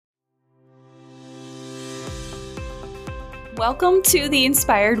Welcome to the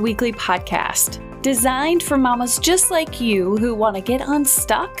Inspired Weekly Podcast, designed for mamas just like you who want to get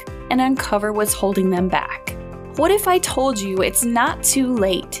unstuck and uncover what's holding them back. What if I told you it's not too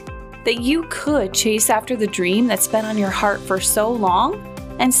late, that you could chase after the dream that's been on your heart for so long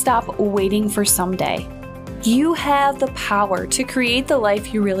and stop waiting for someday? You have the power to create the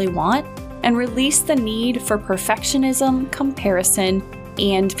life you really want and release the need for perfectionism, comparison,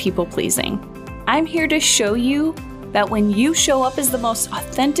 and people-pleasing. I'm here to show you that when you show up as the most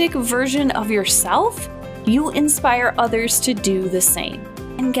authentic version of yourself, you inspire others to do the same.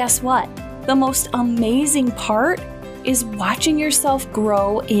 And guess what? The most amazing part is watching yourself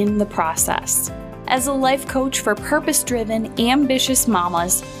grow in the process. As a life coach for purpose-driven, ambitious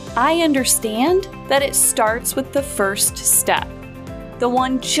mamas, I understand that it starts with the first step, the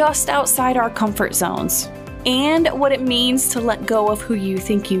one just outside our comfort zones, and what it means to let go of who you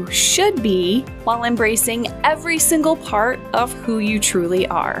think you should be while embracing every single part of who you truly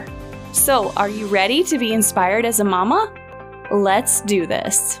are. So, are you ready to be inspired as a mama? Let's do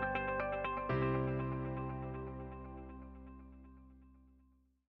this.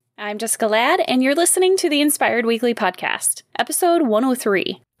 I'm Jessica Ladd, and you're listening to the Inspired Weekly Podcast, episode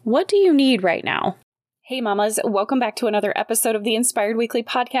 103. What do you need right now? Hey mamas, welcome back to another episode of the Inspired Weekly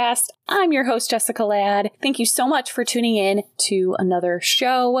Podcast. I'm your host, Jessica Ladd. Thank you so much for tuning in to another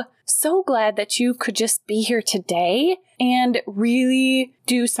show. So glad that you could just be here today and really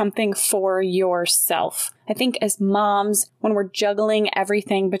do something for yourself. I think as moms, when we're juggling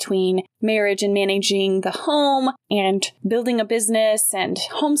everything between marriage and managing the home and building a business and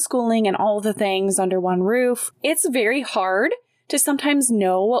homeschooling and all the things under one roof, it's very hard to sometimes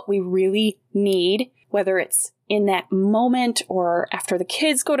know what we really need, whether it's in that moment or after the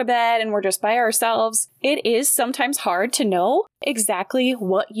kids go to bed and we're just by ourselves. It is sometimes hard to know exactly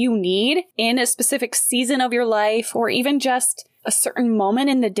what you need in a specific season of your life, or even just a certain moment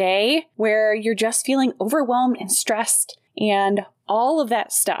in the day where you're just feeling overwhelmed and stressed and all of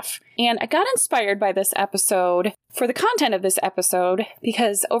that stuff. And I got inspired by this episode for the content of this episode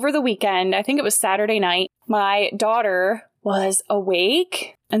because over the weekend, I think it was Saturday night, my daughter was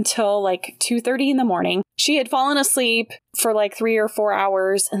awake until like 2:30 in the morning. She had fallen asleep for like 3 or 4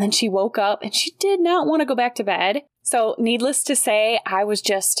 hours, and then she woke up and she did not want to go back to bed. So needless to say, I was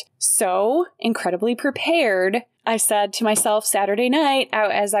just so incredibly prepared. I said to myself Saturday night,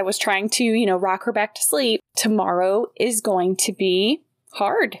 as I was trying to, rock her back to sleep, tomorrow is going to be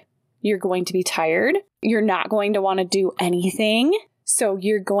hard. You're going to be tired. You're not going to want to do anything. So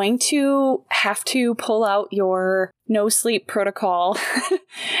you're going to have to pull out your no sleep protocol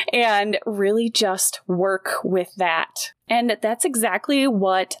and really just work with that. And that's exactly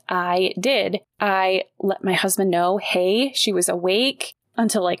what I did. I let my husband know, hey, she was awake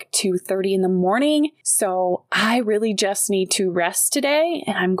until like 2:30 in the morning. So I really just need to rest today,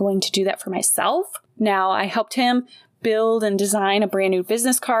 and I'm going to do that for myself. Now, I helped him build and design a brand new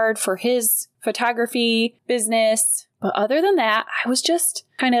business card for his photography business. But other than that, I was just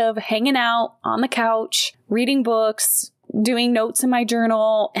kind of hanging out on the couch, reading books, doing notes in my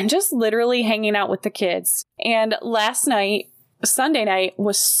journal, and just literally hanging out with the kids. And last night, Sunday night,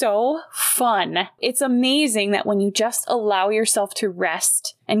 was so fun. It's amazing that when you just allow yourself to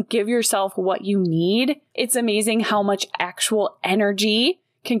rest and give yourself what you need, it's amazing how much actual energy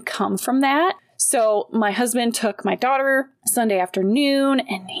can come from that. So my husband took my daughter Sunday afternoon,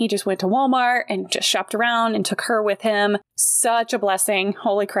 and he just went to Walmart and just shopped around and took her with him. Such a blessing.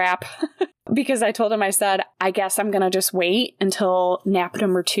 Holy crap. Because I told him, I said, I guess I'm going to just wait until nap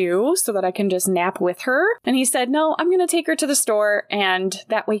number 2 so that I can just nap with her. And he said, no, I'm going to take her to the store, and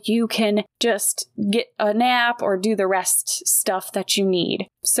that way you can just get a nap or do the rest stuff that you need.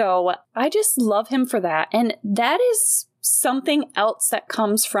 So I just love him for that. And that is something else that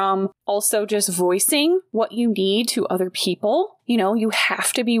comes from also just voicing what you need to other people. You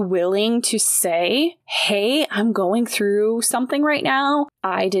have to be willing to say, hey, I'm going through something right now.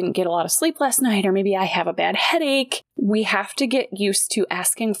 I didn't get a lot of sleep last night, or maybe I have a bad headache. We have to get used to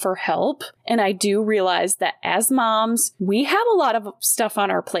asking for help. And I do realize that as moms, we have a lot of stuff on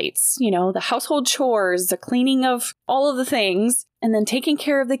our plates, the household chores, the cleaning of all of the things, and then taking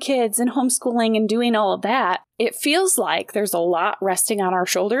care of the kids and homeschooling and doing all of that. It feels like there's a lot resting on our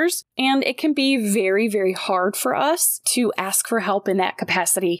shoulders, and it can be very, very hard for us to ask for help in that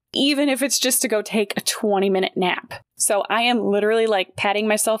capacity, even if it's just to go take a 20-minute nap. So I am literally like patting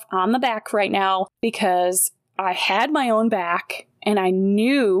myself on the back right now because I had my own back, and I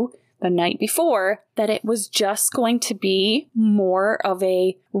knew the night before that it was just going to be more of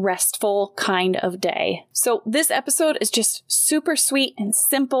a restful kind of day. So this episode is just super sweet and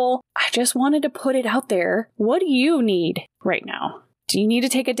simple. I just wanted to put it out there. What do you need right now? Do you need to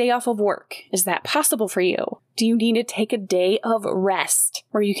take a day off of work? Is that possible for you? Do you need to take a day of rest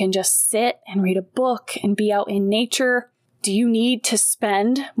where you can just sit and read a book and be out in nature? Do you need to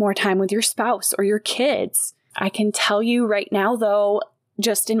spend more time with your spouse or your kids? I can tell you right now, though,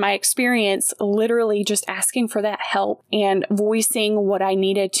 just in my experience, literally just asking for that help and voicing what I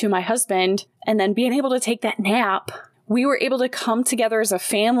needed to my husband and then being able to take that nap, we were able to come together as a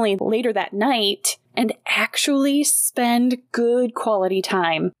family later that night and actually spend good quality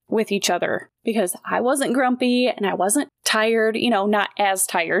time with each other because I wasn't grumpy and I wasn't tired, not as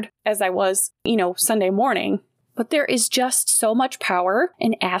tired as I was, Sunday morning. But there is just so much power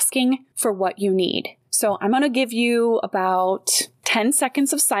in asking for what you need. So I'm going to give you about 10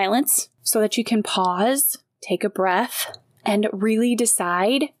 seconds of silence so that you can pause, take a breath, and really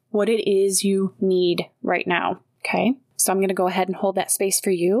decide what it is you need right now. Okay? So I'm going to go ahead and hold that space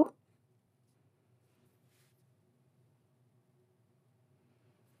for you.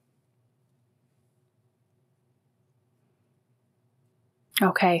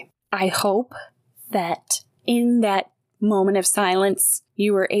 Okay. I hope that in that moment of silence,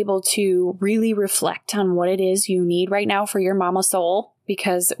 you were able to really reflect on what it is you need right now for your mama soul,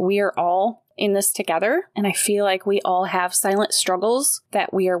 because we are all in this together. And I feel like we all have silent struggles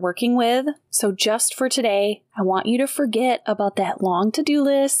that we are working with. So just for today, I want you to forget about that long to-do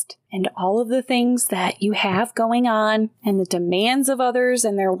list and all of the things that you have going on and the demands of others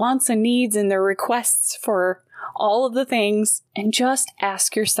and their wants and needs and their requests for all of the things, and just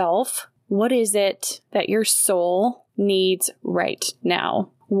ask yourself, what is it that your soul needs right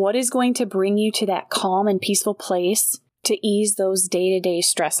now? What is going to bring you to that calm and peaceful place to ease those day-to-day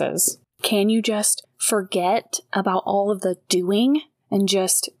stresses? Can you just forget about all of the doing and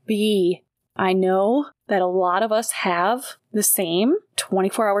just be? I know that a lot of us have the same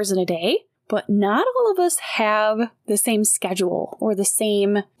 24 hours in a day, but not all of us have the same schedule or the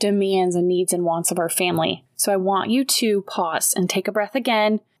same demands and needs and wants of our family. So I want you to pause and take a breath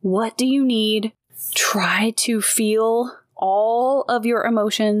again. What do you need? Try to feel all of your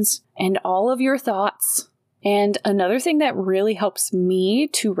emotions and all of your thoughts. And another thing that really helps me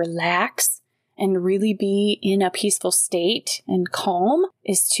to relax and really be in a peaceful state and calm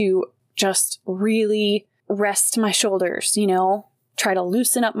is to just really rest my shoulders, try to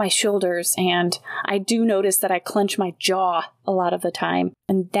loosen up my shoulders. And I do notice that I clench my jaw a lot of the time.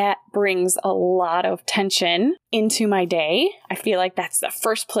 And that brings a lot of tension into my day. I feel like that's the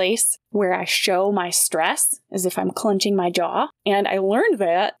first place where I show my stress, is if I'm clenching my jaw. And I learned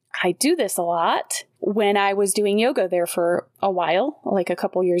that I do this a lot when I was doing yoga there for a while, like a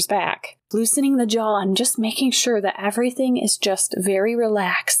couple years back. Loosening the jaw and just making sure that everything is just very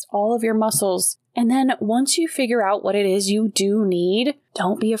relaxed, all of your muscles. And then once you figure out what it is you do need,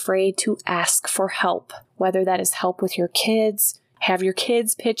 don't be afraid to ask for help, whether that is help with your kids, have your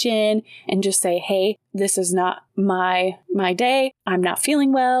kids pitch in and just say, hey, this is not my day. I'm not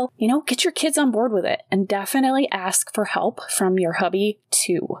feeling well. Get your kids on board with it and definitely ask for help from your hubby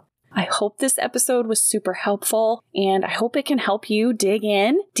too. I hope this episode was super helpful, and I hope it can help you dig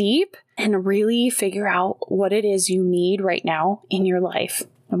in deep and really figure out what it is you need right now in your life,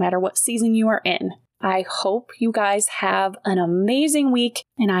 no matter what season you are in. I hope you guys have an amazing week,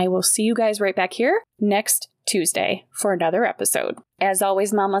 and I will see you guys right back here next Tuesday for another episode. As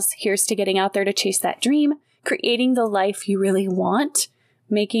always, mamas, here's to getting out there to chase that dream, creating the life you really want,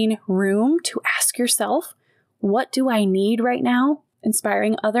 making room to ask yourself, what do I need right now?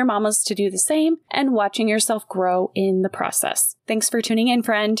 Inspiring other mamas to do the same, and watching yourself grow in the process. Thanks for tuning in,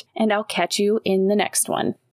 friend, and I'll catch you in the next one.